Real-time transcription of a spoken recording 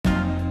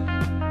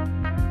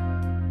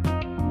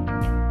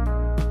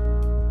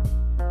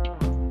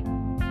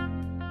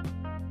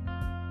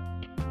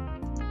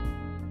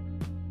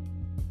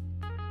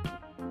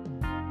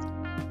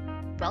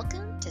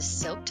Welcome to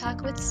Soap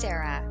Talk with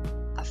Sarah,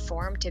 a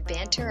forum to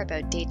banter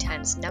about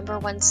daytime's number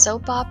one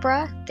soap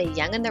opera, The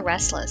Young and the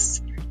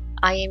Restless.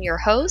 I am your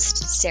host,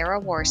 Sarah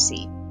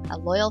Warsey, a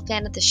loyal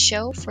fan of the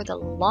show for the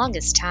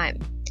longest time.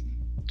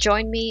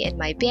 Join me in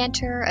my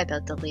banter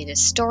about the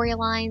latest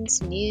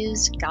storylines,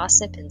 news,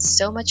 gossip, and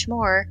so much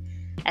more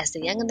as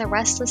The Young and the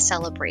Restless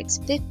celebrates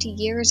 50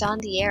 years on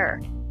the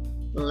air.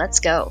 Let's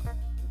go.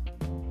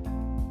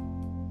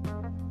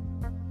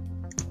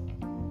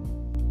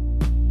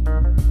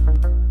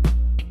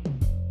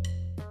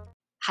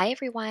 Hi,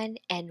 everyone,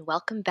 and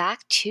welcome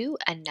back to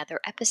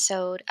another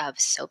episode of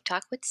Soap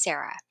Talk with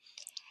Sarah.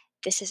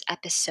 This is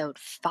episode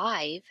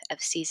 5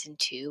 of season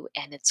 2,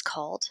 and it's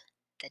called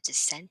The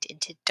Descent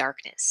into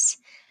Darkness.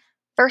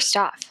 First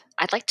off,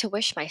 I'd like to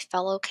wish my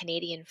fellow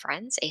Canadian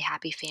friends a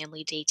happy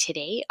Family Day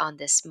today on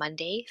this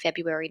Monday,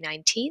 February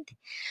 19th.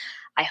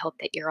 I hope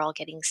that you're all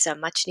getting some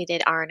much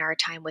needed R&R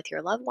time with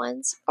your loved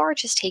ones or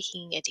just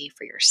taking a day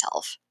for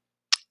yourself.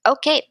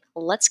 Okay,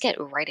 let's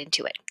get right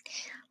into it.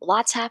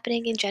 Lots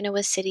happening in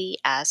Genoa City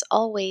as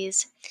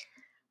always.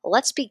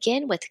 Let's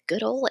begin with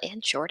good old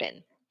Aunt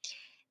Jordan.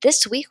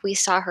 This week we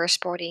saw her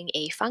sporting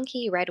a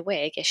funky red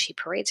wig as she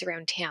parades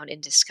around town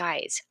in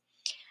disguise.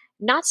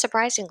 Not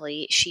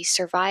surprisingly, she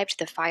survived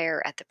the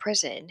fire at the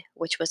prison,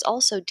 which was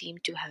also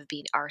deemed to have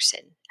been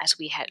arson, as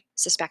we had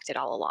suspected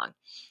all along.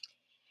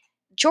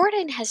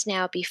 Jordan has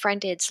now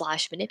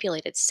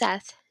befriended/manipulated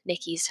Seth,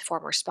 Nikki's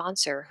former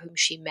sponsor, whom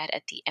she met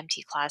at the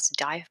empty class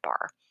dive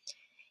bar.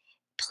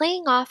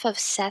 Playing off of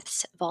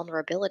Seth's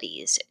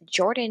vulnerabilities,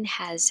 Jordan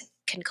has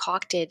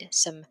concocted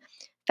some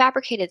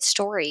fabricated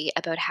story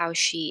about how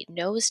she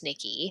knows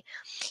Nikki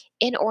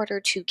in order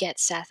to get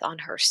Seth on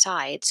her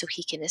side so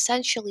he can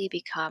essentially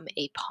become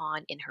a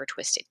pawn in her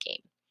twisted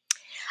game.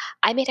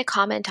 I made a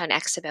comment on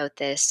X about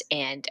this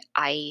and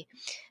I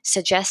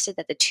suggested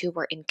that the two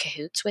were in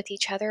cahoots with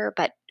each other,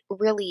 but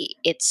really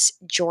it's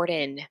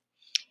Jordan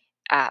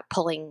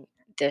pulling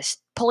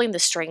the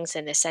strings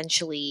and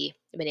essentially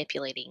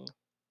manipulating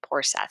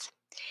poor Seth.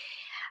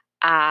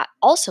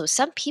 Also,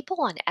 some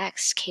people on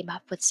X came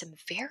up with some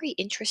very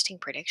interesting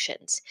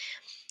predictions.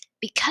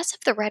 Because of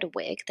the red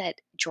wig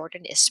that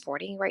Jordan is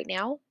sporting right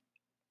now,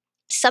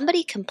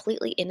 somebody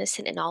completely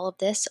innocent in all of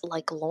this,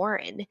 like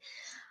Lauren,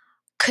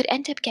 could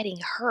end up getting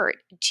hurt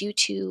due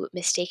to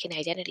mistaken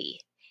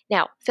identity.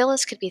 Now,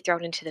 Phyllis could be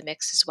thrown into the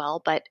mix as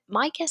well, but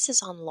my guess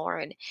is on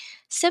Lauren,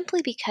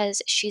 simply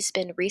because she's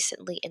been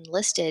recently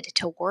enlisted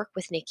to work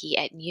with Nikki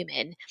at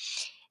Newman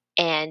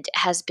and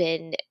has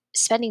been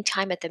spending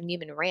time at the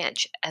Newman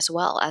Ranch as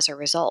well as a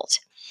result.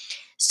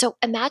 So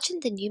imagine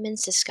the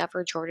Newmans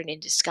discover Jordan in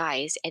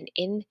disguise, and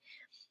in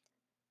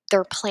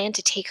their plan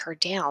to take her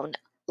down,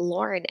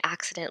 Lauren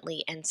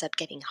accidentally ends up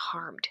getting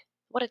harmed.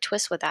 What a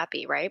twist would that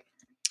be, right?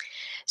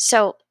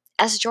 So,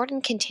 as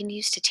Jordan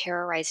continues to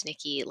terrorize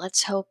Nikki,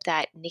 let's hope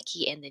that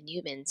Nikki and the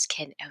Newmans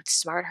can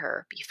outsmart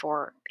her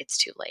before it's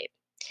too late.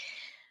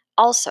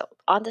 Also,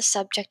 on the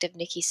subject of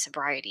Nikki's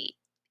sobriety,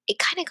 it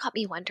kind of got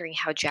me wondering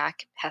how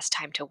Jack has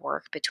time to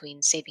work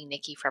between saving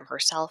Nikki from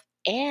herself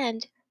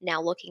and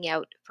now looking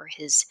out for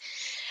his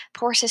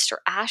poor sister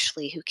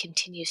Ashley, who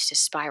continues to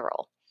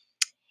spiral.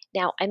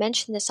 Now, I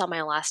mentioned this on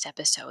my last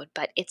episode,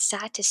 but it's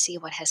sad to see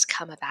what has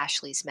come of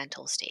Ashley's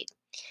mental state.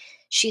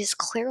 She is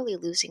clearly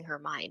losing her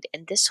mind,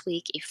 and this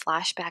week a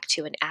flashback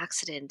to an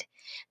accident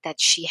that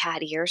she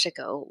had years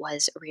ago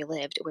was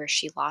relived, where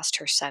she lost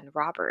her son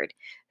Robert,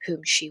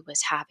 whom she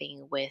was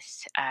having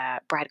with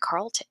Brad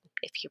Carlton,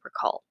 if you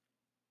recall.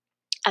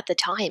 At the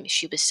time,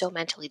 she was so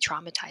mentally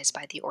traumatized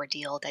by the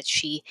ordeal that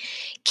she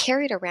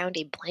carried around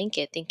a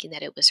blanket thinking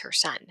that it was her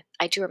son.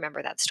 I do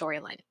remember that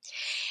storyline.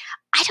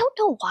 I don't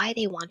know why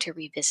they want to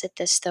revisit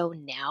this though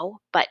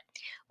now, but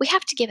we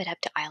have to give it up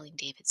to Eileen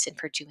Davidson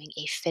for doing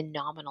a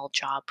phenomenal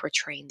job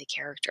portraying the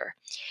character.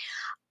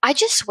 I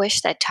just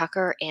wish that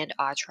Tucker and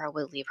Audra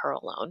would leave her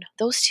alone.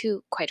 Those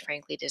two, quite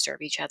frankly,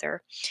 deserve each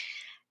other.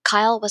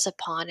 Kyle was a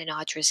pawn in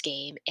Audra's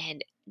game,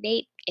 and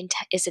Nate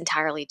is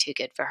entirely too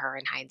good for her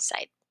in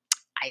hindsight.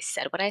 I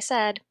said what I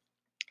said.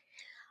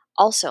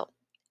 Also,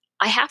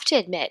 I have to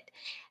admit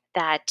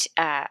that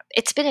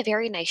it's been a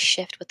very nice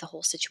shift with the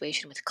whole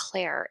situation with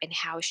Claire and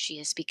how she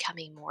is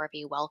becoming more of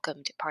a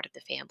welcomed part of the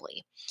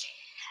family.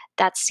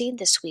 That scene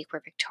this week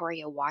where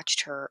Victoria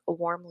watched her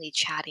warmly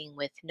chatting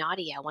with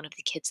Nadia, one of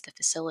the kids at the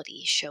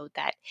facility, showed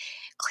that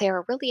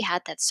Claire really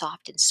had that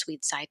soft and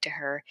sweet side to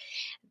her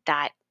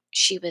that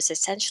she was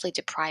essentially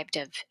deprived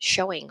of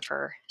showing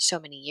for so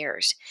many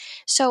years.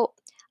 So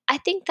I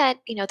think that,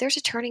 there's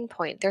a turning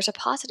point. There's a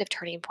positive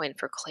turning point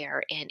for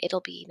Claire, and it'll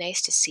be nice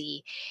to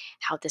see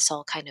how this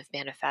all kind of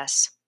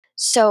manifests.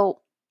 So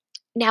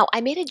now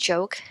I made a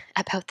joke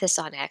about this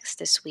on X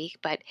this week,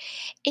 but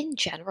in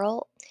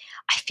general,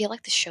 I feel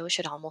like the show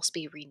should almost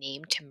be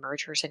renamed to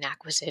Mergers and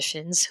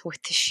Acquisitions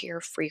with the sheer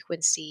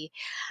frequency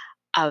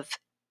of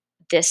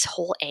this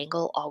whole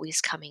angle always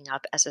coming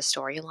up as a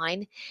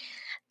storyline.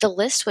 The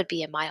list would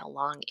be a mile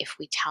long if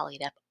we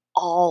tallied up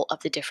all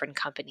of the different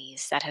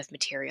companies that have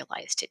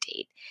materialized to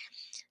date.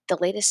 The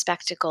latest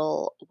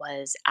spectacle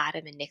was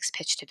Adam and Nick's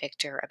pitch to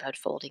Victor about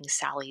folding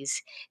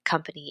Sally's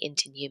company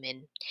into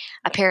Newman.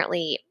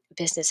 Apparently,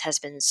 business has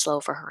been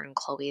slow for her and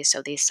Chloe,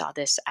 so they saw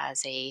this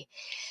as a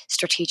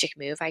strategic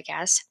move, I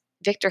guess.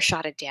 Victor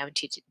shot it down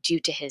due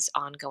to his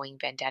ongoing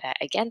vendetta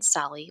against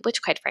Sally,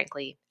 which, quite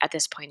frankly, at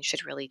this point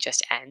should really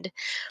just end.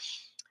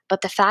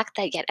 But the fact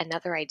that yet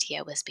another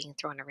idea was being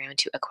thrown around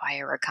to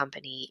acquire a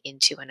company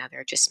into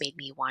another just made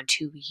me want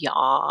to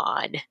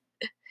yawn.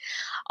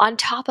 On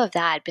top of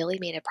that, Billy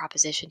made a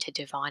proposition to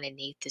Devon and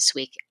Nate this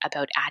week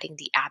about adding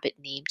the Abbott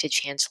name to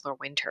Chancellor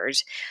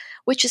Winters,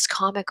 which is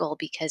comical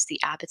because the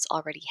Abbotts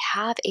already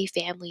have a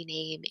family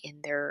name in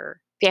their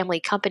family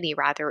company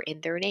rather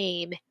in their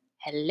name.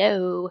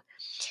 Hello.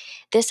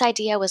 This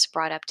idea was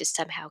brought up to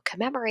somehow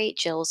commemorate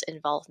Jill's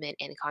involvement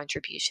and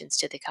contributions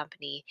to the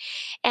company.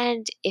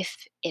 And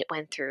if it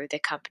went through, the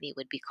company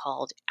would be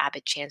called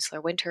Abbott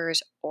Chancellor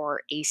Winters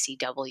or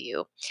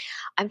ACW.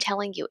 I'm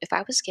telling you, if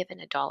I was given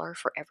 $1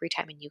 for every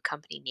time a new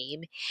company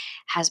name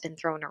has been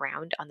thrown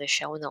around on the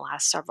show in the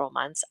last several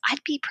months,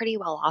 I'd be pretty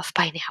well off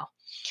by now.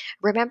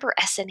 Remember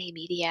SNA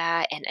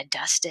Media and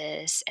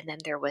Adustus, and then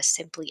there was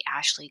Simply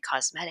Ashley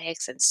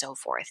Cosmetics and so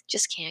forth.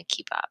 Just can't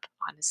keep up,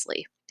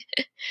 honestly.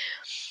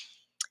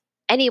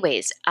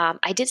 Anyways,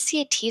 I did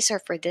see a teaser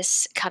for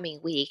this coming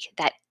week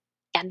that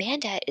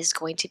Amanda is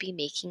going to be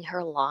making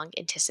her long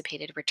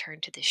anticipated return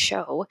to the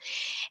show.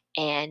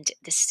 And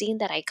the scene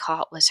that I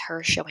caught was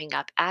her showing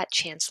up at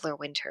Chancellor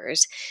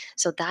Winters.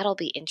 So that'll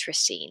be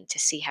interesting to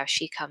see how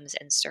she comes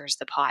and stirs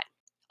the pot.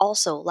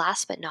 Also,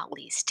 last but not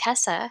least,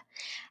 Tessa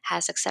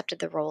has accepted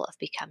the role of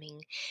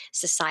becoming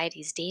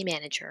Society's day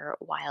manager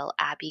while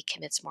Abby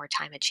commits more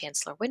time at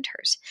Chancellor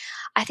Winters.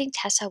 I think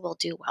Tessa will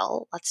do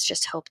well. Let's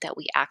just hope that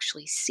we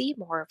actually see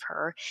more of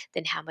her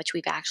than how much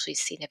we've actually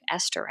seen of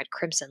Esther at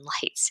Crimson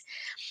Lights.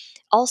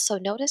 Also,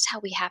 notice how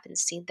we haven't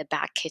seen the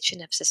back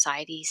kitchen of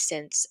society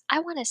since, I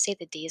want to say,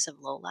 the days of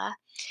Lola.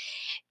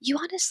 You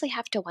honestly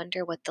have to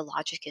wonder what the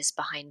logic is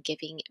behind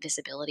giving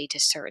visibility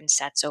to certain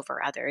sets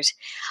over others.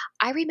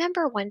 I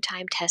remember one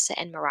time Tessa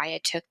and Mariah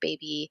took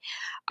baby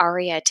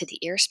Aria to the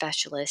ear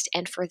specialist,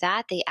 and for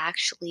that, they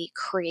actually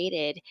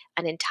created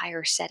an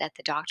entire set at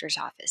the doctor's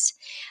office.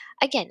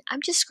 Again,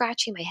 I'm just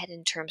scratching my head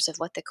in terms of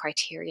what the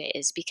criteria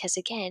is because,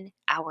 again,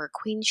 our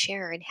Queen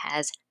Sharon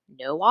has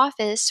no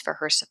office for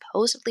her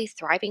supposedly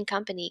thriving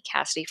company,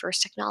 Cassidy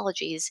First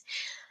Technologies.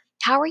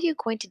 How are you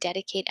going to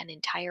dedicate an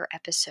entire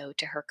episode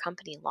to her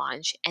company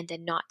launch and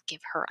then not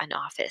give her an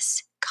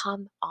office?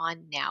 Come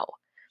on now.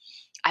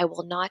 I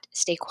will not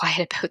stay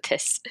quiet about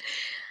this.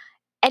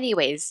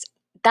 Anyways,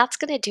 that's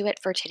going to do it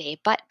for today.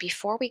 But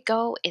before we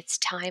go, it's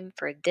time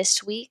for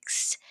this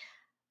week's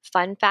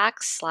fun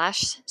facts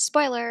slash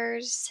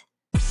spoilers.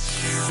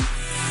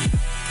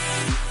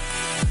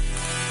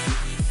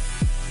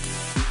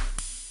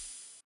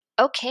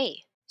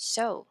 Okay,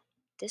 so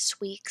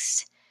this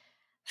week's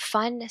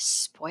fun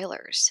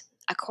spoilers.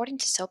 According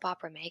to Soap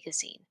Opera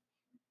Magazine,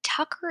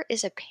 Tucker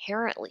is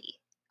apparently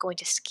going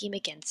to scheme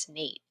against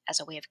Nate as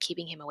a way of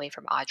keeping him away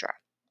from Audra.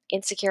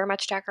 Insecure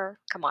much, Tucker?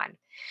 Come on.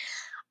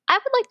 I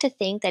would like to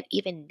think that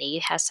even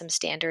Nate has some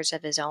standards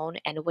of his own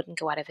and wouldn't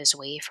go out of his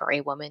way for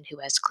a woman who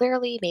has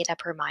clearly made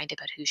up her mind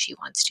about who she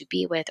wants to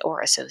be with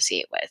or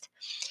associate with.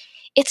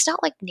 It's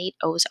not like Nate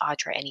owes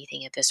Audra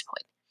anything at this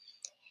point.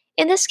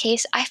 In this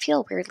case, I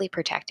feel weirdly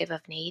protective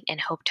of Nate and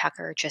hope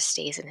Tucker just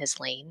stays in his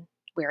lane,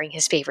 wearing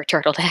his favorite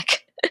turtleneck.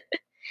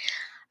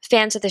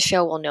 Fans of the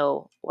show will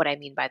know what I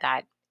mean by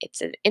that.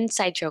 It's an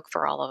inside joke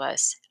for all of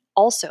us.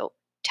 Also,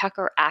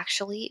 Tucker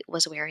actually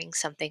was wearing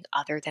something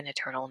other than a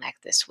turtleneck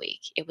this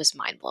week. It was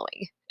mind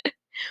blowing.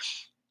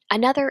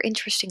 Another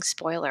interesting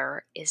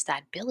spoiler is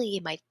that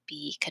Billy might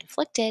be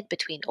conflicted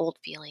between old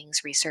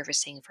feelings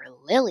resurfacing for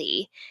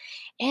Lily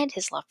and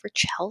his love for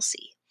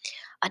Chelsea.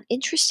 An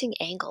interesting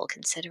angle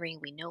considering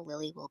we know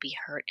Lily will be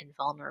hurt and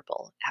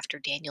vulnerable after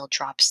Daniel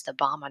drops the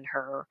bomb on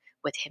her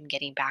with him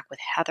getting back with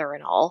Heather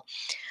and all.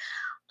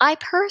 I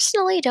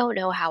personally don't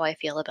know how I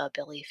feel about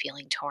Billy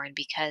feeling torn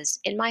because,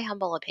 in my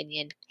humble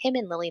opinion, him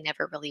and Lily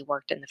never really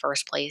worked in the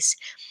first place.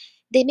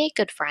 They make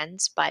good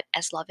friends, but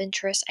as love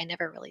interests, I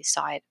never really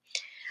saw it.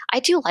 I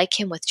do like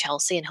him with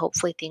Chelsea, and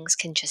hopefully things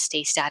can just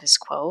stay status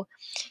quo,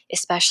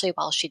 especially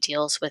while she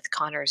deals with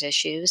Connor's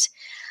issues.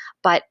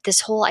 But this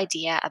whole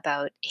idea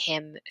about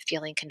him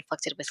feeling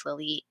conflicted with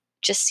Lily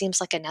just seems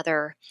like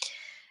another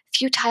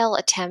futile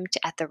attempt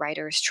at the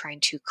writers trying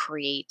to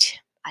create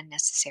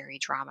unnecessary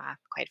drama,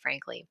 quite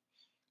frankly.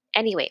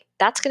 Anyway,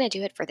 that's going to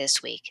do it for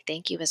this week.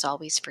 Thank you, as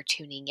always, for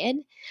tuning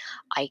in.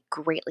 I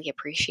greatly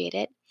appreciate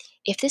it.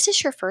 If this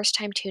is your first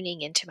time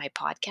tuning into my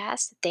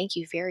podcast, thank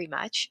you very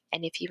much.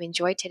 And if you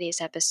enjoyed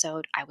today's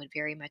episode, I would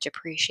very much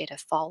appreciate a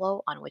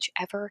follow on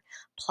whichever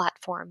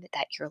platform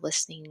that you're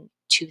listening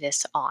to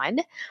this on.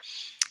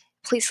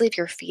 Please leave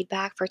your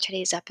feedback for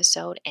today's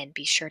episode and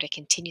be sure to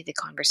continue the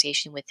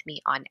conversation with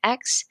me on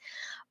X.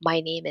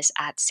 My name is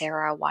at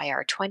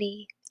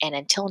SarahYR20. And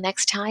until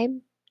next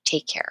time,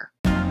 take care.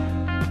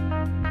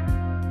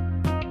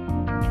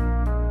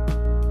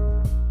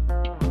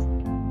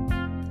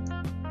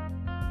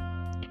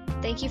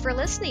 Thank you for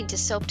listening to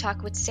Soap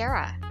Talk with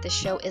Sarah. The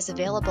show is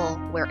available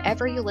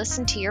wherever you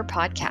listen to your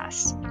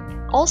podcasts.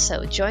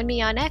 Also, join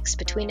me on X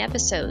between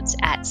episodes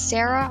at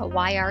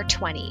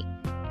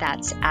SarahYR20.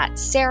 That's at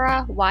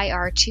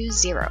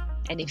SarahYR20.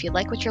 And if you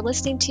like what you're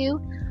listening to,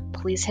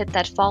 please hit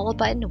that follow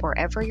button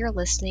wherever you're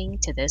listening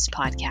to this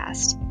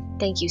podcast.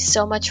 Thank you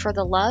so much for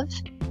the love.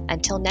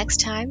 Until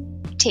next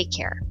time, take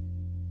care.